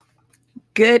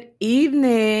Good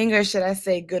evening, or should I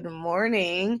say good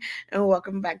morning, and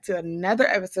welcome back to another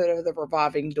episode of The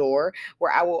Revolving Door,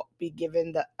 where I will be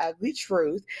given the ugly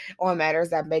truth on matters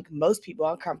that make most people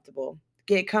uncomfortable.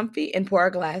 Get comfy and pour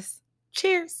a glass.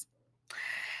 Cheers.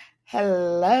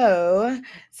 Hello.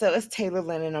 So it's Taylor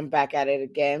Lynn, and I'm back at it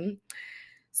again.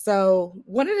 So,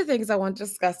 one of the things I want to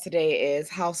discuss today is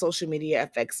how social media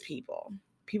affects people.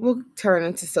 People turn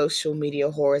into social media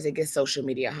whores and get social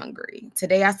media hungry.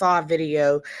 Today I saw a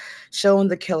video showing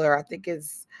the killer. I think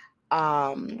it's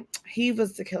he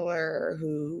was the killer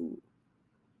who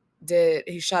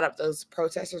he shot up those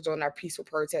protesters during our peaceful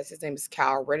protest. His name is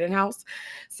Kyle Rittenhouse.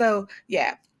 So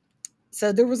yeah,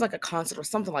 so there was like a concert or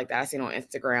something like that I seen on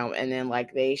Instagram, and then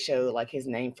like they showed like his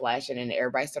name flashing, and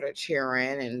everybody started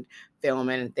cheering and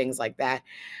filming and things like that,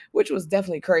 which was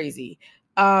definitely crazy.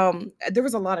 There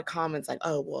was a lot of comments like,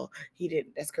 "Oh well, he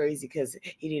didn't. That's crazy because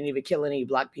he didn't even kill any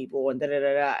black people," and da da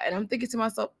da da. And I'm thinking to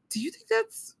myself, do you think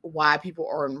that's why people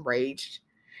are enraged?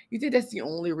 You think that's the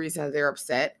only reason they're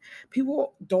upset?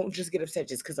 People don't just get upset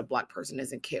just because a black person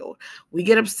isn't killed. We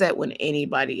get upset when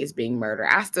anybody is being murdered.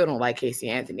 I still don't like Casey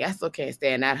Anthony. I still can't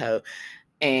stand that hoe.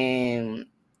 And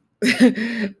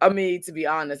I mean, to be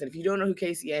honest, and if you don't know who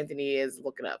Casey Anthony is,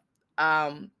 look it up.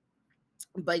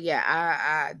 But yeah,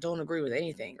 I don't agree with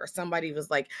anything. Or somebody was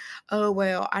like, "Oh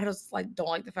well, I just like don't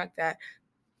like the fact that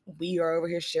we are over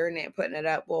here sharing it and putting it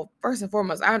up." Well, first and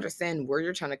foremost, I understand where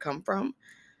you're trying to come from,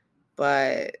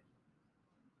 but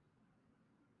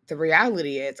the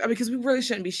reality is, I mean, because we really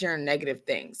shouldn't be sharing negative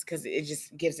things because it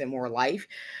just gives it more life.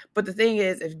 But the thing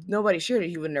is, if nobody shared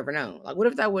it, you would never know. Like, what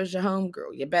if that was your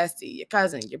homegirl, your bestie, your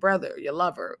cousin, your brother, your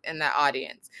lover in that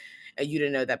audience, and you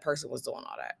didn't know that person was doing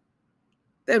all that?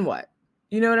 Then what?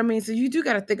 You know what I mean? So you do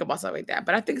got to think about stuff like that.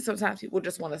 But I think sometimes people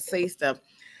just want to say stuff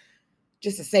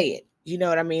just to say it. You know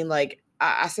what I mean? Like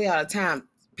I say all the time,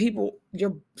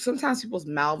 sometimes people's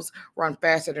mouths run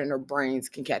faster than their brains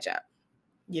can catch up.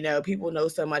 You know, people know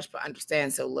so much but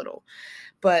understand so little.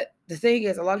 But the thing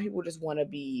is, a lot of people just want to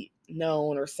be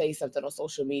known or say something on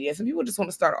social media. Some people just want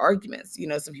to start arguments. You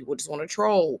know, some people just want to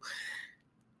troll.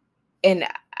 And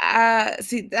I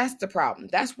see that's the problem.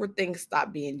 That's where things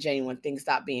stop being genuine, things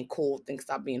stop being cool, things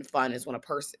stop being fun is when a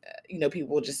person,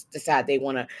 people just decide they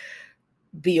want to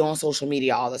be on social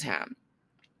media all the time.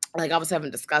 Like I was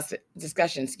having discussion,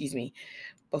 excuse me,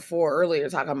 before earlier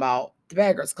talking about the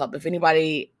Bad Girls Club. If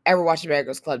anybody ever watched the Bad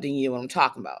Girls Club, then you know what I'm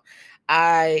talking about.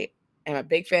 I am a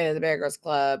big fan of the Bad Girls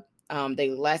Club. They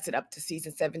lasted up to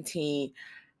season 17.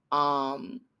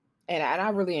 Um, and I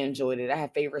really enjoyed it. I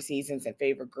had favorite seasons and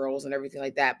favorite girls and everything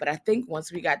like that. But I think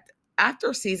once we got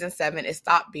after season 7, it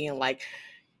stopped being like,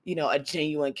 a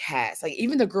genuine cast. Like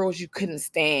even the girls you couldn't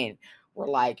stand were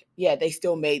like, yeah, they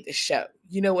still made the show.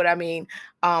 You know what I mean?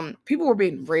 People were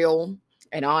being real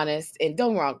and honest. And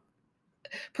don't get me wrong,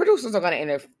 producers are going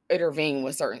to intervene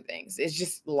with certain things. It's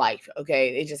just life,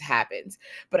 okay? It just happens.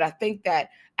 But I think that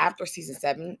after season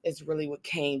 7 is really what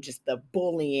came, just the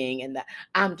bullying and the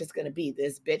I'm just going to be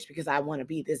this bitch because I want to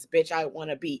be this bitch. I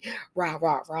want to be rah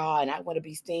rah rah, and I want to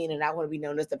be seen, and I want to be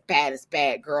known as the baddest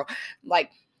bad girl.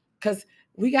 Like, because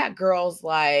we got girls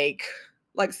like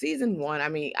season 1. I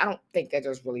mean, I don't think that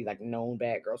there's really like known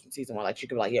bad girls from season 1. Like you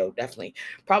could be like, yo, definitely,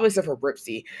 probably except for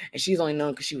Ripsy, and she's only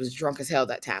known because she was drunk as hell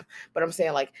that time. But I'm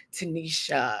saying like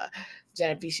Tanisha,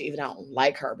 Genevieve, even I don't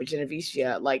like her, but Genevieve,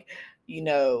 like,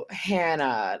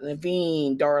 Hannah,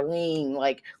 Naveen, Darlene,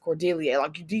 like Cordelia,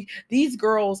 like these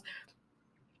girls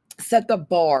set the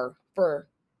bar for,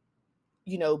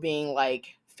 being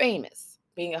like famous,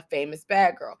 being a famous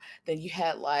bad girl. Then you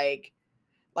had like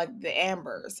the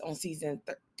Ambers on season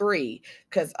 3,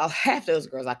 because half those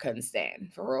girls I couldn't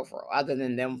stand for real, other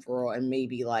than them for real, and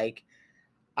maybe like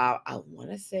I want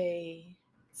to say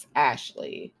it's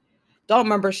Ashley. Don't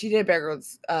remember. She did Bear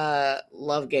Grylls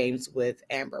Love Games with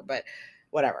Amber, but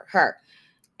whatever. Her.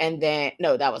 And then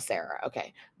no, that was Sarah.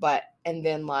 Okay. But and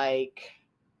then like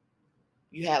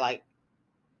you had like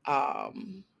I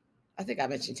think I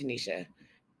mentioned Tanisha.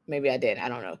 Maybe I did. I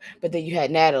don't know. But then you had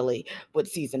Natalie with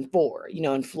season 4,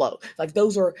 and Flo. Like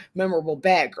those are memorable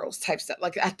bad girls type stuff.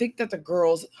 Like I think that the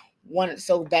girls wanted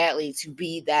so badly to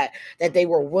be that they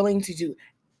were willing to do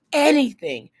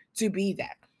anything to be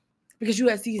that. Because you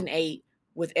had season 8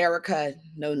 with Erica,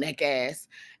 no neck ass,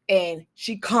 and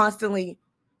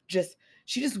just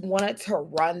she just wanted to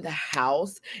run the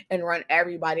house and run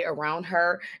everybody around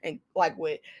her, and like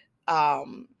with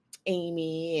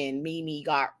Amy and Mimi,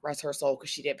 God rest her soul because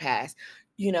she did pass,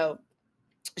 you know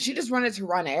she just wanted to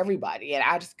run at everybody, and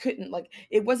I just couldn't, like,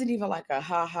 it wasn't even like a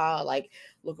ha, like,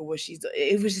 look at what she's doing.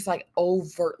 It was just like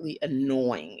overtly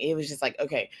annoying. It was just like,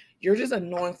 okay, you're just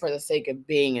annoying for the sake of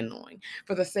being annoying,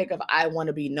 for the sake of I want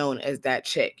to be known as that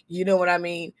chick. You know what I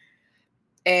mean?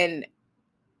 And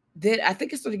then I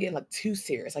think it started getting like too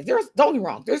serious. Like, there's, don't get me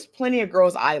wrong, there's plenty of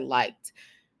girls I liked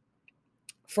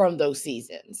from those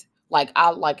seasons. Like, I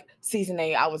like season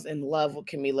 8, I was in love with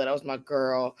Camila. That was my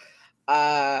girl.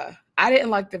 I didn't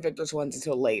like the Victor's ones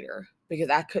until later because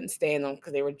I couldn't stand them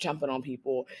because they were jumping on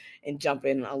people and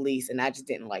jumping on Elise, and I just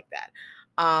didn't like that.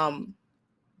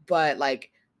 But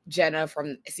like Jenna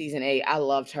from season 8, I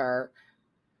loved her.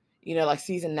 You know, like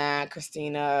season 9,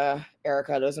 Christina,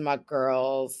 Erica, those are my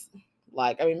girls.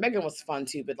 Like, I mean, Megan was fun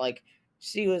too, but like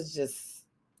she was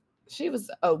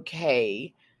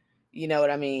okay. You know what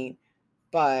I mean?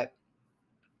 But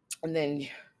and then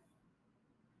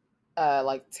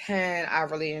like 10, I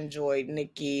really enjoyed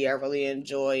Nikki. I really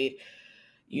enjoyed,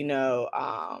 you know,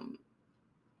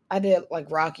 I did like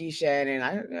Rocky, Shannon.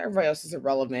 Everybody else is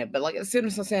irrelevant, but like as soon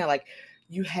as I'm saying, like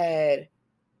you had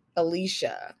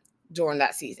Alicia during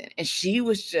that season, and she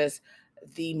was just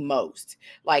the most.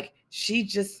 Like she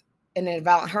just, and then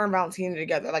her and Valentina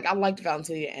together. Like I liked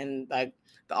Valentina and like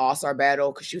the All Star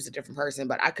battle because she was a different person,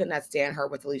 but I could not stand her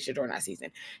with Alicia during that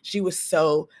season. She was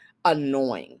so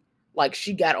annoying. Like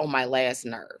she got on my last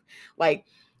nerve. Like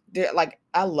like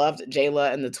I loved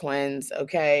Jayla and the twins.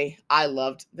 Okay, I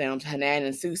loved them. Hanan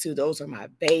and Susu, those are my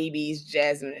babies.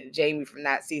 Jasmine and Jamie from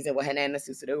that season with Hanan and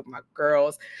Susu, they were my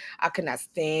girls. I could not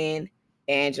stand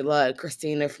Angela and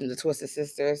Christina from the Twisted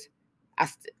Sisters.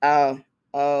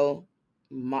 Oh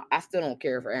my, I still don't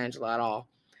care for Angela at all.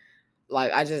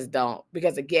 Like I just don't,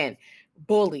 because again,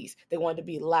 bullies. They wanted to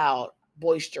be loud,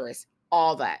 boisterous,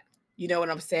 all that. You know what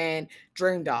I'm saying?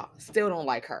 Dream Doll, still don't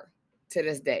like her to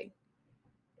this day.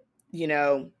 You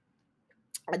know,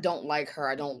 I don't like her.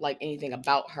 I don't like anything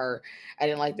about her. I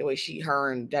didn't like the way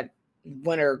her and that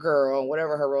Winter girl,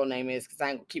 whatever her real name is, because I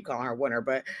ain't gonna keep calling her Winter,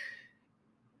 but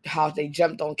how they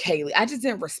jumped on Kaylee. I just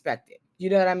didn't respect it.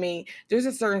 You know what I mean? There's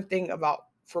a certain thing about,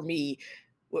 for me,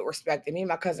 with respect. And me and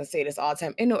my cousin say this all the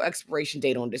time. Ain't no expiration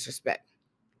date on disrespect.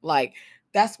 Like,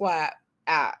 that's why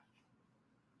I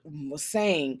was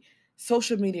saying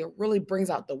social media really brings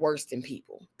out the worst in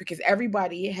people, because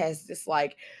everybody has this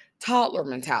like toddler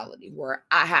mentality where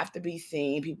I have to be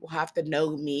seen, people have to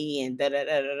know me, and da da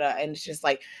da da da. And it's just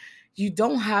like, you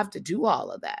don't have to do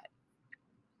all of that.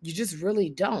 You just really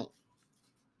don't.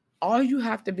 All you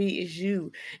have to be is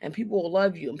you, and people will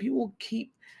love you, and people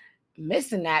keep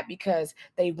missing that because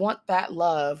they want that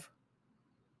love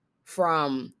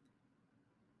from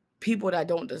people that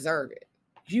don't deserve it.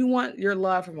 You want your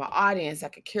love from an audience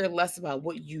that could care less about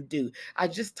what you do. I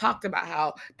just talked about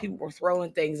how people were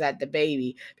throwing things at the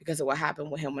baby because of what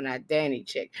happened with him and that Danny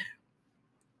chick.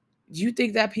 Do you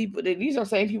think that these are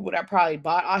same people that probably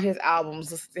bought all his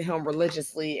albums, listened to him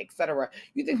religiously, etc.?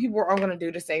 You think people are going to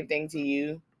do the same thing to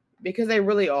you? Because they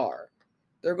really are.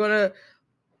 They're going to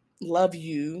love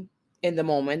you in the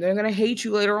moment. They're going to hate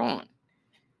you later on.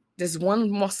 This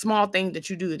one small thing that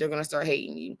you do, they're going to start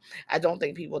hating you. I don't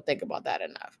think people think about that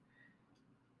enough.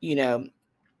 You know,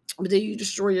 but then you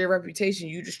destroy your reputation,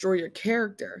 you destroy your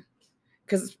character.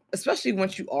 Because especially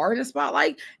once you are in the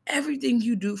spotlight, everything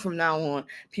you do from now on,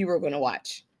 people are going to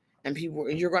watch, and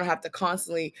you're going to have to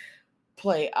constantly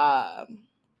play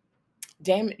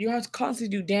damage. You have to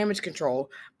constantly do damage control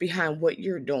behind what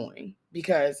you're doing,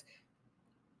 because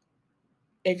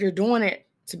if you're doing it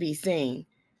to be seen,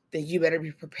 then you better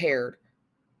be prepared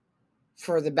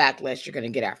for the backlash you're going to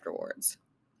get afterwards.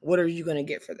 What are you going to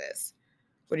get for this?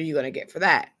 What are you going to get for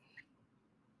that?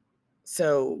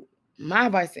 So my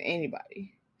advice to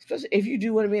anybody, especially if you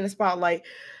do want to be in the spotlight,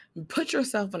 put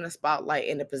yourself in the spotlight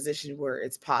in a position where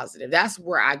it's positive. That's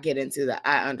where I get into that.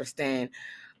 I understand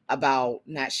about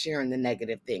not sharing the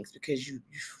negative things, because you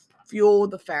fuel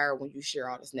the fire when you share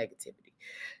all this negativity.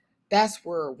 That's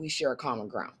where we share a common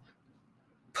ground.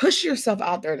 Push yourself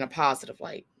out there in a positive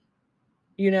light.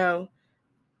 You know,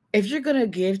 if you're going to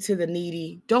give to the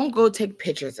needy, don't go take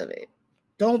pictures of it.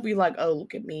 Don't be like, oh,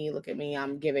 look at me,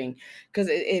 I'm giving, because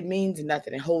it means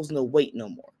nothing. It holds no weight no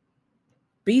more.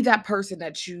 Be that person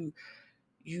that you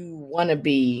want to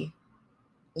be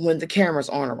when the cameras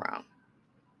aren't around.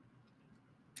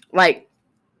 Like,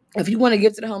 if you want to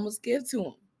give to the homeless, give to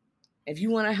them. If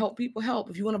you want to help people, help.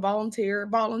 If you want to volunteer,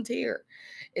 volunteer.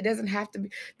 It doesn't have to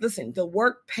be. Listen, the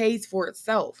work pays for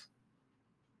itself.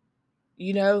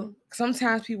 You know,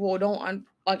 sometimes people don't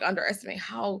underestimate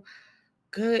how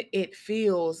good it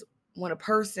feels when a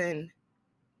person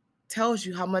tells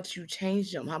you how much you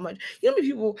changed them, how much,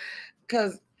 people,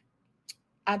 because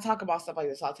I talk about stuff like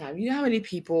this all the time. You know how many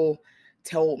people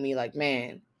told me, like,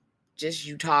 man, just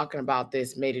you talking about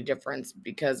this made a difference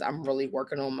because I'm really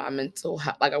working on my mental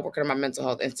health. Like, I'm working on my mental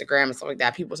health Instagram and stuff like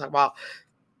that. People talk about,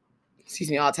 excuse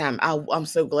me, all the time. I'm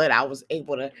so glad I was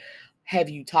able to have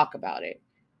you talk about it.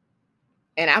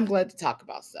 And I'm glad to talk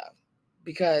about stuff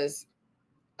because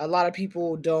a lot of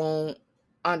people don't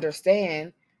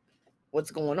understand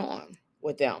what's going on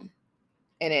with them.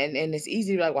 And it's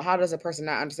easy to be like, well, how does a person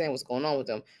not understand what's going on with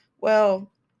them?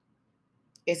 Well,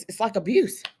 it's like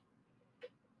abuse.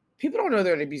 People don't know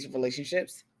they're in abusive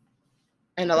relationships.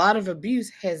 And a lot of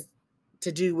abuse has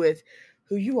to do with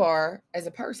who you are as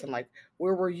a person. Like,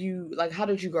 where were you? Like, how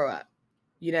did you grow up?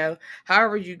 You know,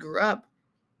 however you grew up,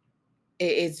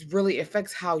 it really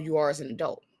affects how you are as an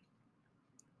adult.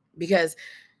 Because,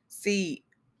 see,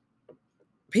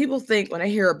 people think when they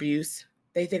hear abuse,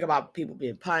 they think about people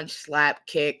being punched, slapped,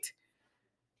 kicked,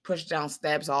 pushed down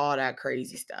steps, all that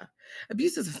crazy stuff.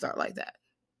 Abuse doesn't start like that.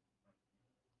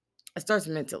 It starts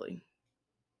mentally,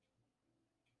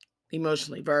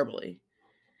 emotionally, verbally.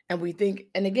 And we think,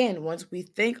 and again, once we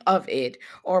think of it,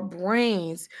 our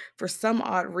brains, for some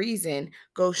odd reason,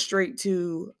 go straight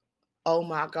to, oh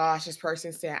my gosh, this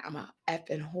person said I'm a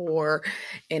effing whore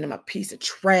and I'm a piece of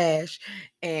trash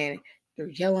and they're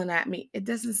yelling at me. It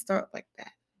doesn't start like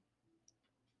that.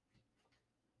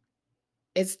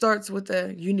 It starts with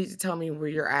the, you need to tell me where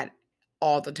you're at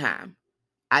all the time.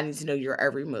 I need to know your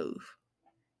every move.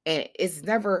 And it's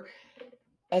never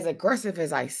as aggressive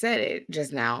as I said it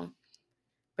just now,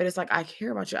 but it's like, I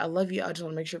care about you. I love you. I just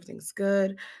want to make sure everything's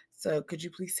good. So could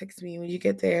you please text me when you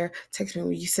get there? Text me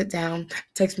when you sit down.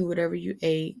 Text me whatever you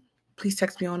ate. Please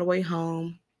text me on the way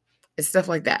home. It's stuff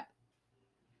like that.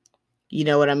 You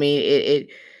know what I mean?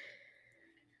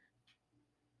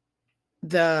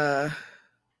 The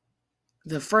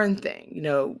friend thing, you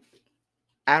know,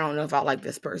 I don't know if I like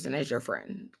this person as your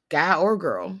friend, guy or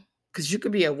girl, because you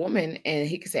could be a woman and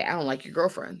he could say, I don't like your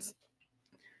girlfriends.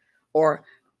 Or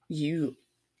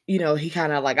you know, he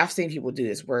kind of like, I've seen people do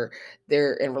this where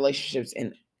they're in relationships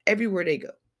and everywhere they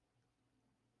go,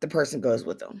 the person goes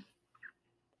with them.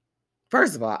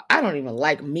 First of all, I don't even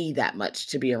like me that much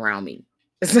to be around me.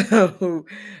 So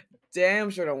damn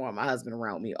sure don't want my husband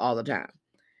around me all the time.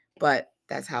 But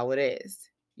that's how it is,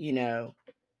 you know.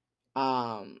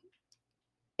 Um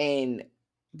and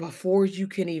before you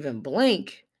can even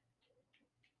blink,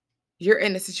 you're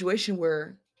in a situation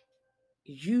where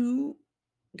you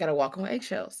got to walk on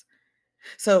eggshells.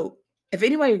 So, if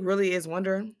anybody really is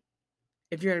wondering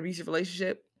if you're in an abusive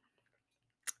relationship,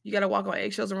 you got to walk on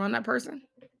eggshells around that person?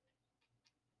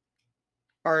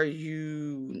 Are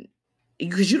you,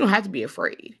 because you don't have to be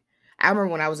afraid. I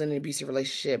remember when I was in an abusive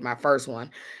relationship, my first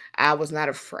one, I was not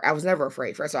afraid. I was never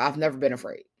afraid. First of all, I've never been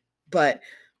afraid, but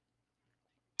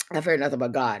I feared nothing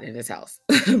but God in this house.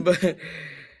 But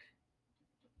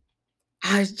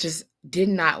I just did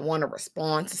not want to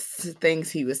respond to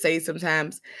things he would say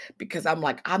sometimes because I'm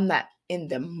like, I'm not in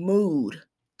the mood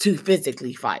to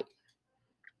physically fight.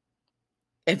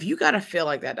 If you gotta feel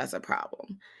like that, that's a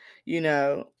problem. You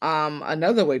know,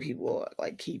 another way people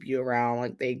like keep you around,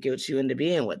 like they guilt you into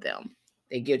being with them.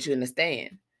 They guilt you into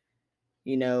staying.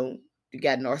 You know, you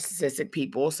got narcissistic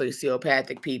people,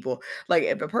 sociopathic people. Like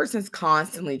if a person's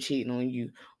constantly cheating on you,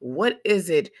 what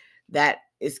is it that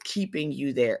is keeping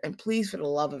you there? And please, for the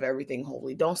love of everything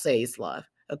holy, don't say it's love.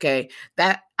 Okay.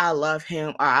 That I love him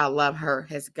or I love her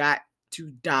has got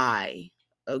to die.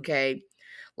 Okay.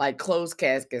 Like closed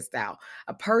casket style.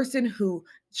 A person who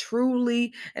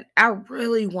truly, and I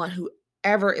really want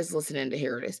whoever is listening to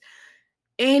hear this,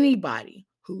 anybody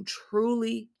who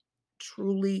truly,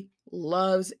 truly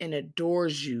loves and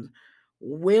adores you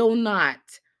will not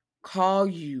call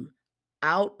you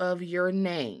out of your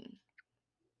name.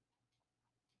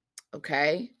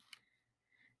 Okay?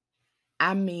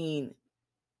 I mean,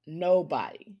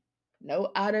 nobody.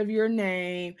 No out of your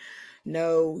name.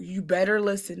 No, you better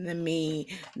listen to me.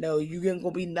 No, you ain't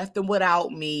gonna be nothing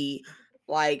without me.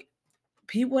 Like,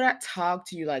 people that talk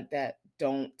to you like that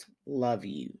don't love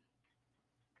you.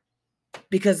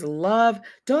 Because love,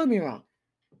 don't get me wrong,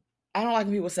 I don't like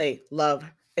when people say love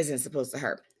isn't supposed to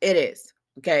hurt. It is,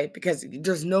 okay? Because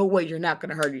there's no way you're not going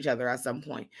to hurt each other at some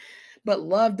point. But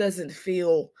love doesn't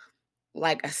feel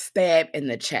like a stab in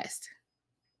the chest.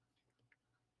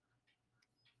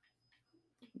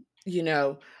 You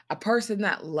know, a person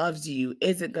that loves you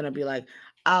isn't going to be like,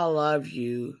 I love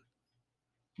you,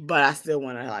 but I still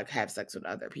want to like have sex with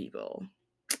other people.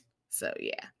 So,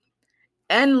 yeah.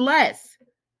 Unless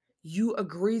you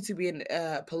agree to be in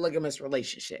a polygamous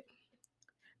relationship.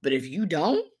 But if you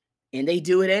don't and they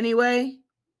do it anyway,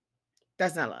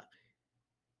 that's not love.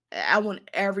 I want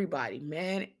everybody,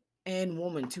 man and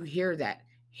woman, to hear that.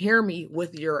 Hear me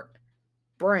with your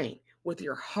brain, with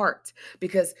your heart,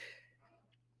 because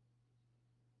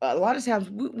a lot of times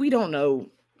we don't know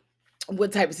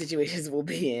what type of situations we'll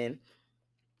be in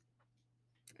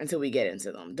until we get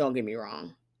into them. Don't get me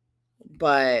wrong.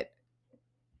 But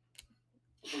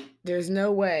there's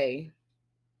no way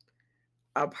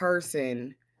a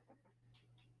person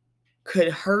could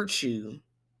hurt you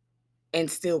and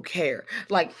still care.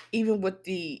 Like, even with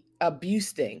the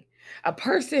abuse thing, a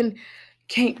person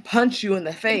can't punch you in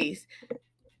the face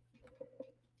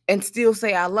and still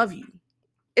say, I love you.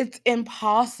 It's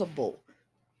impossible.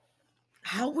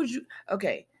 How would you?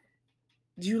 Okay,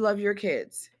 do you love your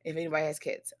kids? If anybody has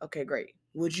kids, okay, great.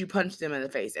 Would you punch them in the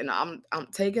face? And I'm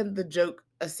taking the joke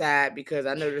aside because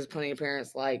I know there's plenty of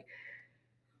parents like,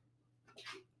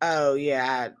 oh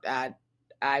yeah,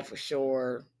 I for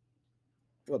sure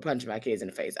would punch my kids in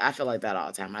the face. I feel like that all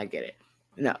the time. I get it.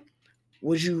 No,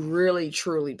 would you really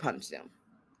truly punch them?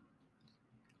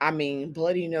 I mean,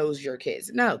 bloody nose your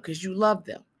kids? No, because you love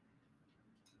them.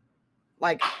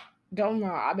 Like, don't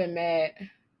know. I've been mad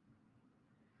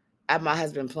at my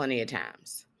husband plenty of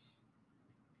times,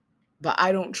 but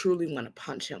I don't truly want to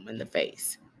punch him in the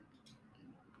face.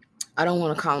 I don't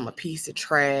want to call him a piece of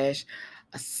trash,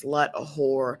 a slut, a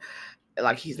whore,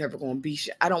 like he's never going to be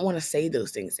shit. I don't want to say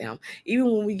those things to him.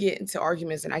 Even when we get into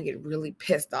arguments and I get really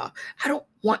pissed off, I don't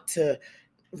want to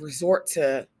resort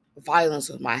to violence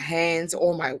with my hands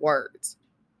or my words.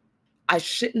 I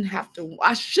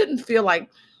shouldn't feel like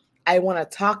I want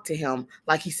to talk to him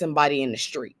like he's somebody in the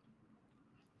street.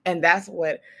 And that's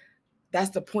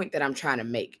the point that I'm trying to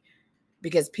make.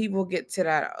 Because people get to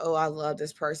that, oh, I love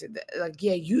this person. Like,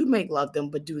 yeah, you may love them,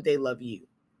 but do they love you?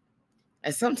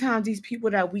 And sometimes these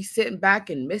people that we sitting back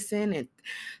and missing, and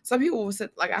some people will say,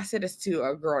 like I said this to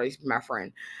a girl, my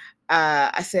friend.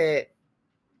 I said,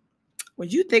 when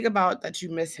you think about that you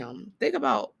miss him, think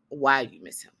about why you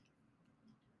miss him.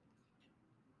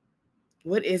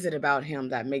 What is it about him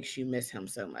that makes you miss him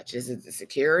so much? Is it the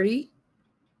security?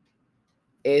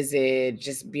 Is it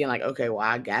just being like, okay, well,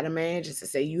 I got a man just to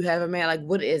say you have a man? Like,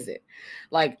 what is it?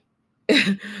 Like,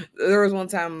 there was one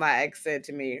time my ex said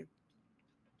to me,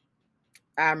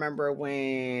 I remember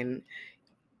when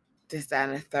this, that,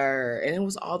 and the third, and it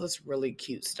was all this really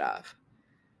cute stuff.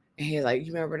 And he's like,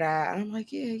 you remember that? And I'm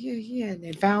like, yeah, yeah, yeah. And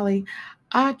then finally,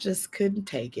 I just couldn't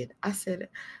take it. I said,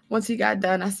 once he got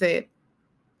done, I said,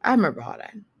 I remember all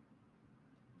that.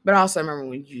 But I also remember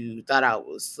when you thought I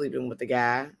was sleeping with the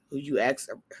guy who you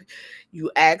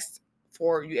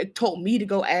told me to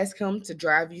go ask him to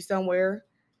drive you somewhere,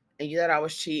 and you thought I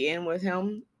was cheating with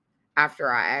him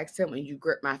after I asked him, and you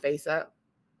gripped my face up.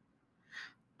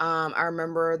 I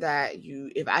remember that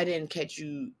if I didn't catch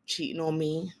you cheating on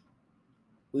me,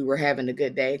 we were having a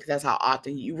good day, because that's how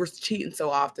often you were cheating,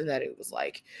 so often that it was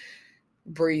like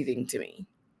breathing to me.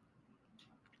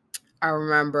 I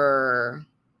remember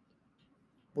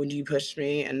when you pushed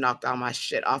me and knocked all my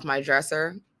shit off my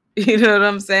dresser. You know what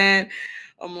I'm saying?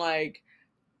 I'm like,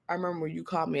 I remember when you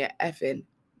called me an effing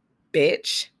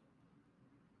bitch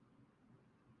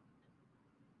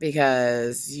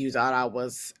because you thought I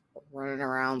was running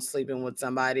around sleeping with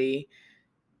somebody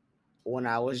when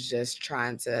I was just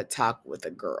trying to talk with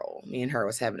a girl. Me and her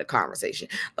was having a conversation.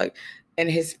 Like,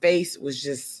 and his face was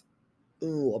just,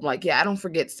 ooh. I'm like, yeah, I don't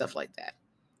forget stuff like that.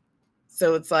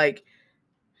 So it's like,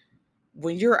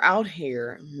 when you're out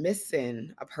here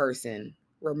missing a person,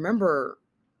 remember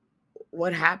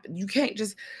what happened. You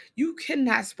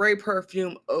cannot spray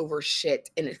perfume over shit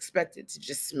and expect it to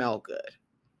just smell good.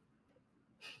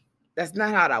 That's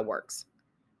not how that works.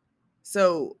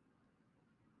 So,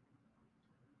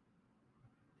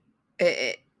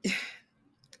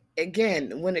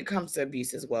 again, when it comes to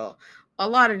abuse as well, a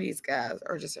lot of these guys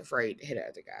are just afraid to hit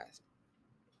other guys.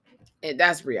 And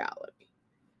that's reality.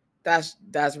 That's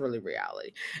really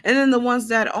reality. And then the ones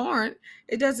that aren't,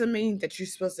 it doesn't mean that you're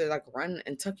supposed to like run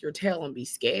and tuck your tail and be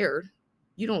scared.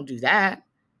 You don't do that.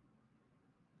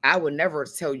 I would never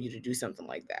tell you to do something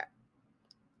like that.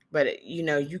 But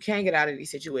you can't get out of these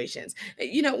situations.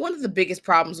 One of the biggest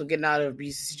problems with getting out of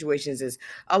abusive situations is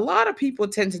a lot of people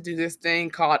tend to do this thing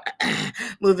called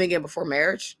moving in before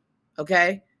marriage.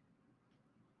 Okay.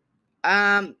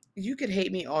 You could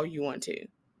hate me all you want to,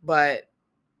 but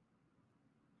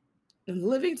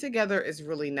living together is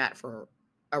really not for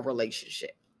a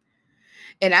relationship.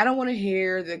 And I don't want to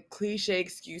hear the cliche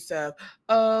excuse of,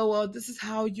 oh, well, this is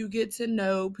how you get to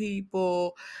know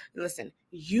people. Listen,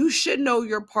 you should know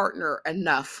your partner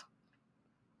enough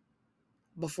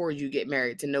before you get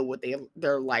married to know what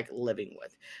they're like living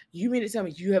with. You mean to tell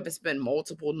me you haven't spent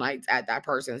multiple nights at that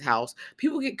person's house?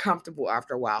 People get comfortable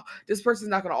after a while. This person's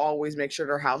not going to always make sure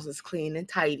their house is clean and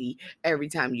tidy every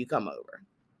time you come over.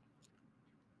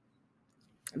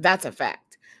 That's a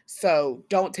fact. So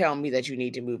don't tell me that you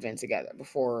need to move in together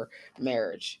before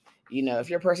marriage. If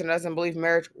your person doesn't believe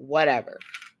marriage, whatever.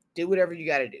 Do whatever you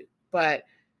got to do. But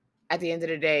at the end of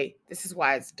the day, this is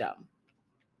why it's dumb.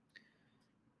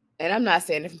 And I'm not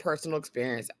saying it from personal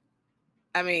experience.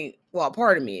 I mean, well,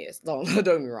 part of me is. Don't get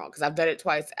me wrong, because I've done it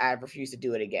twice. I refuse to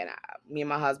do it again. Me and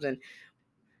my husband,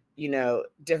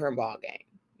 different ball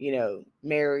game.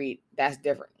 Married, that's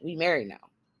different. We married now.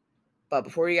 But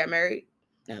before you got married,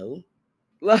 no.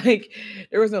 Like,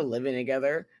 there was no living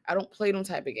together. I don't play them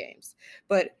type of games.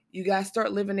 But you guys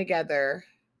start living together,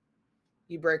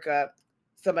 you break up,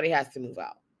 somebody has to move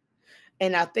out.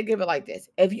 And now think of it like this.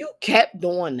 If you kept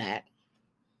doing that,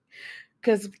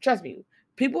 because trust me,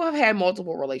 people have had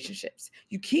multiple relationships.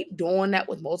 You keep doing that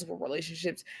with multiple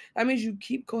relationships. That means you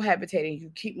keep cohabitating,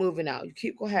 you keep moving out, you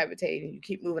keep cohabitating, you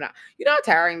keep moving out. You know how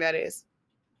tiring that is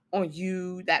on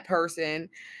you, that person,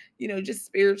 just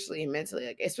spiritually and mentally.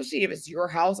 Like, especially if it's your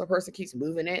house, a person keeps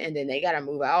moving in and then they got to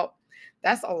move out.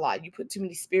 That's a lot. You put too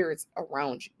many spirits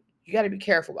around you. You got to be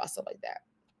careful about stuff like that.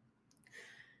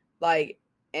 Like,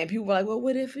 and people are like, well,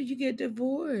 what if you get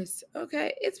divorced?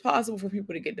 Okay, it's possible for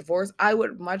people to get divorced. I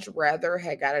would much rather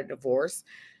have got a divorce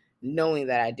knowing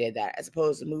that I did that as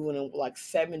opposed to moving in with like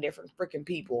 7 different freaking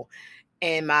people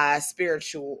and my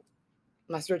spirituality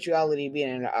being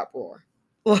in an uproar.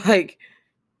 Like,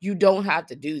 you don't have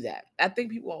to do that. I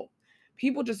think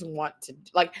people just want to,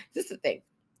 like, this is the thing.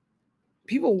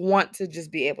 People want to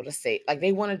just be able to say, like,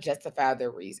 they want to justify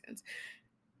their reasons.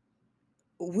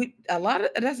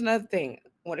 That's another thing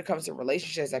when it comes to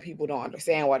relationships that people don't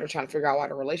understand, why they're trying to figure out why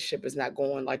the relationship is not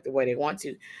going like the way they want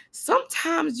to.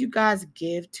 Sometimes you guys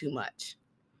give too much.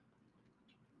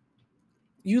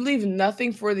 You leave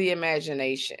nothing for the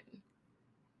imagination.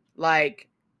 Like,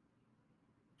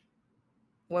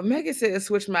 when Megan said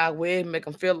switch my wig, make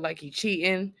him feel like he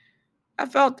cheating, I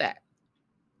felt that.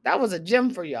 That was a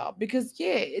gem for y'all because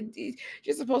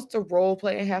you're supposed to role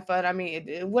play and have fun. I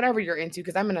mean, whatever you're into,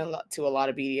 because I'm into a lot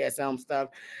of BDSM stuff.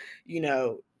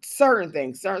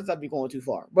 Certain stuff be going too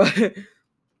far. But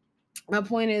my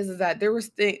point is that there's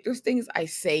things I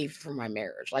saved for my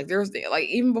marriage. Like, like,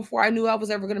 even before I knew I was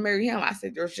ever gonna marry him, I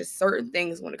said there's just certain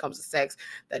things when it comes to sex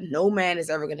that no man is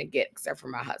ever gonna get except for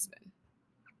my husband.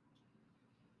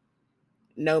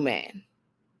 No man,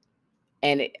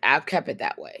 and I've kept it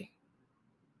that way.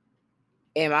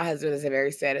 And my husband is a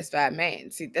very satisfied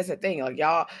man. See, that's the thing. Like,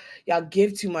 y'all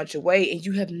give too much away and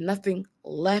you have nothing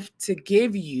left to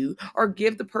give you or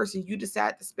give the person you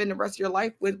decide to spend the rest of your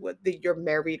life with, whether you're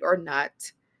married or not.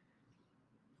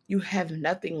 You have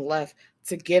nothing left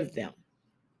to give them.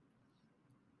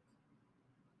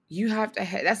 You have to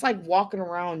that's like walking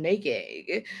around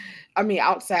naked.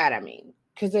 Outside,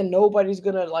 because then nobody's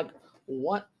gonna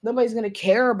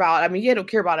care about. They'll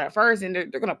care about it at first and they're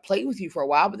gonna play with you for a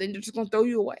while, but then they're just gonna throw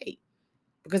you away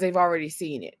because they've already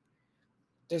seen it.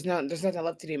 There's nothing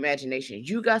left to the imagination.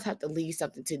 You guys have to leave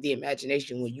something to the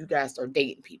imagination when you guys start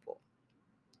dating people.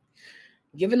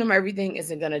 Giving them everything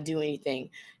isn't gonna do anything.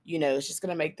 It's just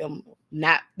gonna make them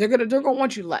not. They're gonna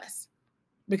want you less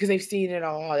because they've seen it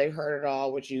all, they've heard it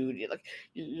all. With you, like,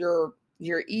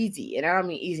 you're easy, and I don't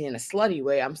mean easy in a slutty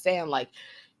way. I'm saying like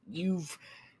you've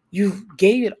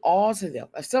gave it all to them.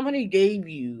 If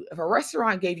a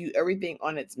restaurant gave you everything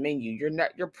on its menu,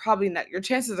 you're probably not. Your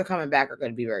chances of coming back are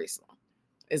going to be very slim.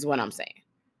 Is what I'm saying.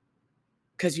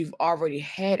 Because you've already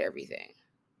had everything.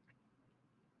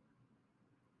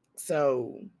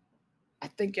 So I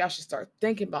think y'all should start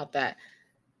thinking about that.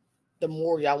 The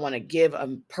more y'all want to give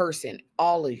a person,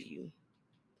 all of you.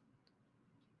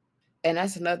 And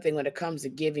that's another thing when it comes to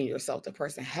giving yourself to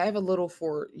person. Have a little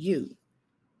for you.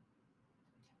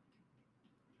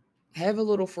 Have a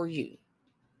little for you.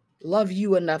 Love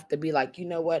you enough to be like, you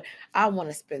know what? I want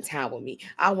to spend time with me.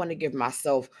 I want to give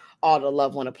myself all the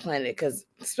love on the planet. Because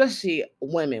especially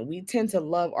women, we tend to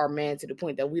love our man to the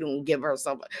point that we don't give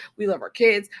ourselves. We love our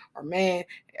kids, our man,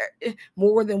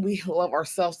 more than we love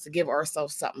ourselves to give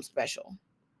ourselves something special.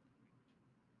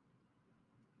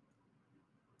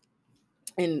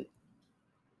 And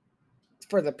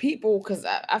for the people, because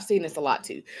I've seen this a lot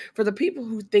too, for the people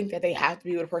who think that they have to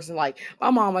be with a person, like my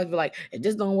mom might be like, if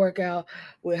this don't work out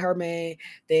with her man,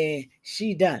 then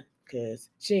she done because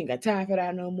she ain't got time for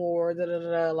that no more. Da, da,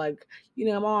 da, da. Like,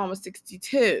 my mom was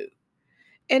 62.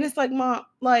 And it's like, Mom,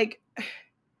 like,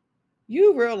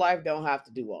 you real life don't have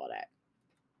to do all that.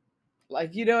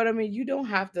 Like, you know what I mean? You don't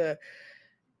have to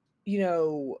you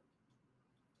know,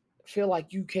 feel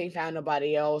like you can't find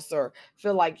nobody else, or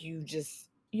feel like you just,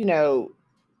 I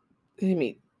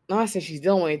mean, not say she's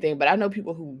dealing with anything, but I know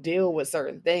people who deal with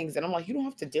certain things, and I'm like, you don't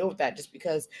have to deal with that just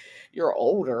because you're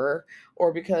older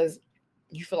or because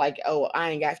you feel like, oh,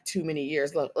 I ain't got too many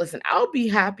years. Look, listen, I'll be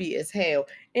happy as hell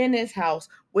in this house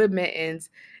with mittens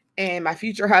and my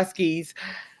future huskies,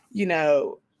 you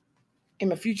know, and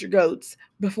my future goats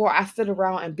before I sit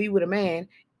around and be with a man.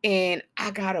 And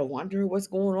I gotta wonder what's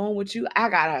going on with you. I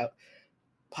gotta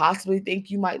possibly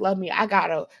think you might love me. I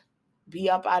gotta be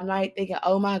up at night thinking,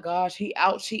 oh my gosh, he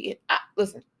out cheating.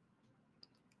 Listen,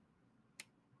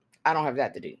 I don't have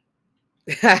that to do.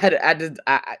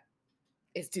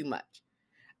 It's too much.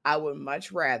 I would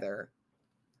much rather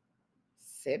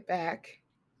sit back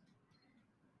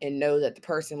and know that the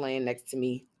person laying next to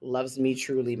me loves me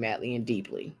truly, madly, and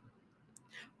deeply.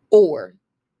 Or,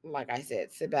 like I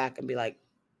said, sit back and be like,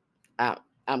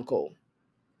 I'm cool.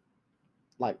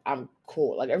 Like, I'm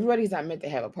cool. Like, everybody's not meant to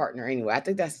have a partner anyway. I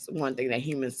think that's one thing that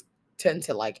humans tend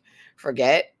to like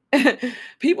forget.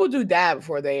 People do that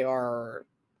before they are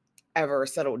ever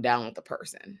settled down with the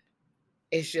person.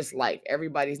 It's just like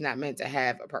everybody's not meant to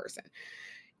have a person,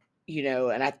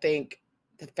 and I think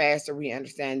the faster we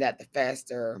understand that, the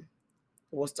faster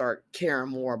we'll start caring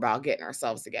more about getting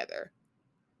ourselves together,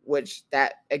 which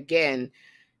that again,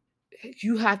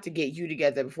 you have to get you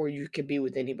together before you can be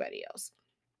with anybody else.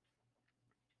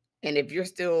 And if you're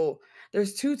still,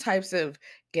 there's two types of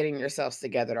getting yourselves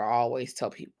together to always tell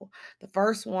people. The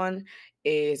first one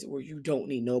is where you don't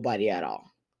need nobody at all.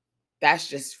 That's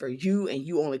just for you and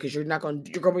you only, because you're gonna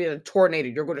be in a tornado.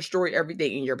 You're gonna destroy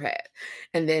everything in your path.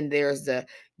 And then there's the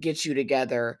get you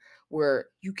together where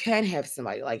you can have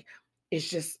somebody. Like, it's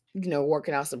just,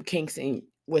 working out some kinks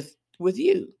with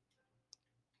you.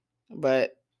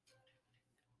 But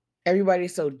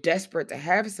everybody's so desperate to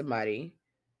have somebody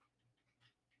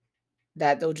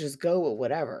that they'll just go with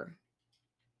whatever.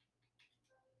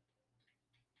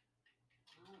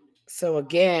 So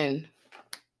again,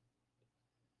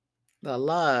 the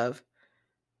love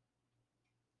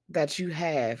that you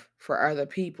have for other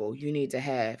people, you need to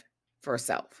have for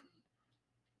self.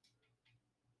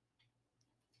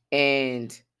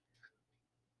 And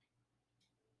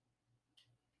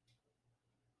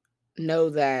know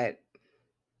that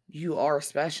you are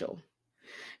special.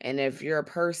 And if you're a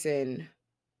person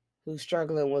who's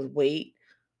struggling with weight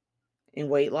and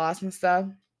weight loss and stuff,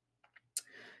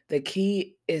 the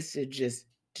key is to just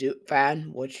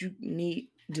find what you need,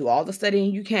 do all the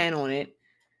studying you can on it,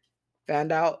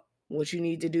 find out what you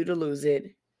need to do to lose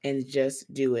it, and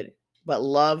just do it. But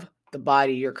love the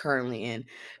body you're currently in,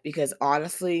 because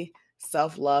honestly,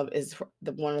 self-love is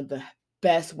one of the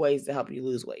best ways to help you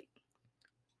lose weight,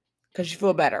 because you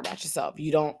feel better about yourself.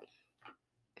 You don't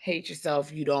hate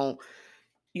yourself. You don't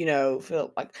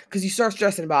feel like, because you start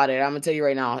stressing about it. I'm gonna tell you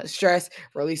right now, stress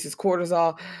releases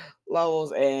cortisol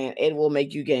levels and it will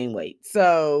make you gain weight.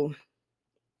 So,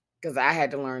 because I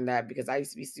had to learn that, because I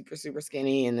used to be super, super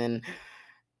skinny, and then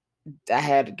I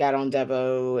had got on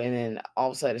Devo, and then all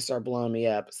of a sudden it started blowing me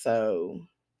up. So,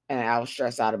 and I was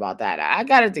stressed out about that. I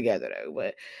got it together though,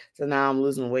 but so now I'm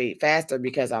losing weight faster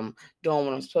because I'm doing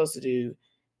what I'm supposed to do,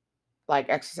 like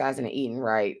exercising and eating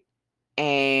right.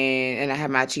 And I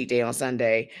have my cheat day on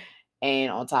Sunday.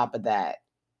 And on top of that,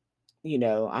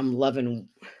 I'm loving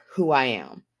who I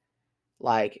am.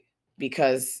 Like,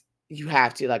 because you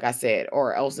have to, like I said,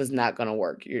 or else it's not gonna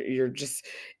work. You're just,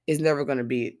 it's never gonna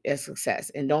be a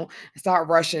success. And don't start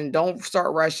rushing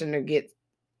to get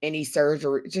any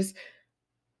surgery. Just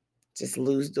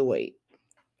lose the weight.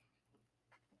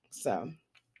 So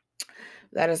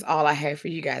that is all I have for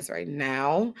you guys right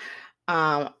now.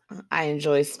 Um, I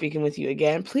enjoy speaking with you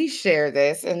again. Please share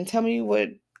this and tell me what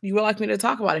you would like me to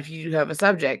talk about if you do have a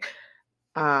subject.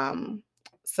 Um,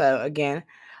 so again,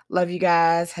 love you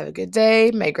guys. Have a good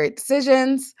day. Make great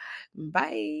decisions.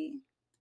 Bye.